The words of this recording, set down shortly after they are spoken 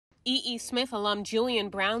E.E. Smith alum Julian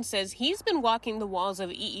Brown says he's been walking the walls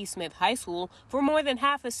of E.E. Smith High School for more than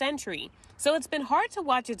half a century, so it's been hard to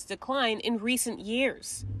watch its decline in recent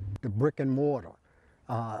years. The brick and mortar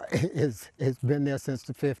has been there since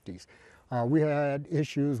the 50s. We had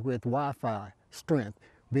issues with Wi-Fi strength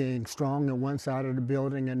being strong on one side of the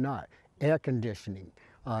building and not. Air conditioning,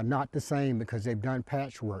 not the same because they've done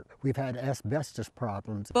patchwork. We've had asbestos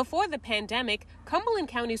problems. Before the pandemic, Cumberland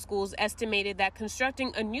County Schools estimated that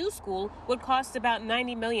constructing a new school would cost about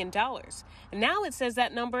 $90 million. Now it says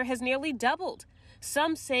that number has nearly doubled.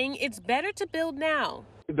 Some saying it's better to build now.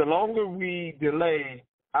 The longer we delay,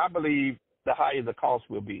 I believe the higher the cost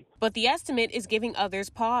will be. But the estimate is giving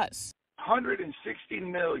others pause. $160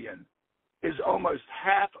 million is almost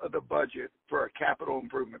half of the budget for a capital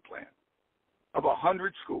improvement plan of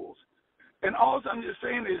 100 schools. And all I'm just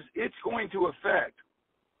saying is it's going to affect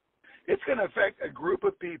a group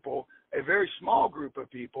of people, a very small group of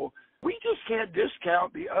people. We just can't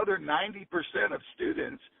discount the other 90% of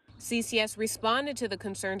students. CCS responded to the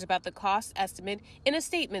concerns about the cost estimate in a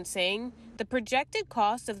statement saying the projected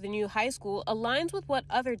cost of the new high school aligns with what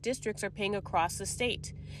other districts are paying across the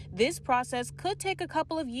state. This process could take a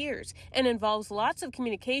couple of years and involves lots of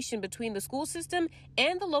communication between the school system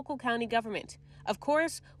and the local county government. Of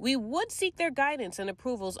course, we would seek their guidance and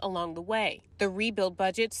approvals along the way. The rebuild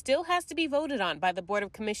budget still has to be voted on by the Board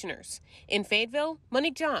of Commissioners. In Fayetteville,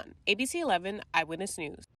 Monique John, ABC 11 Eyewitness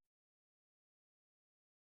News.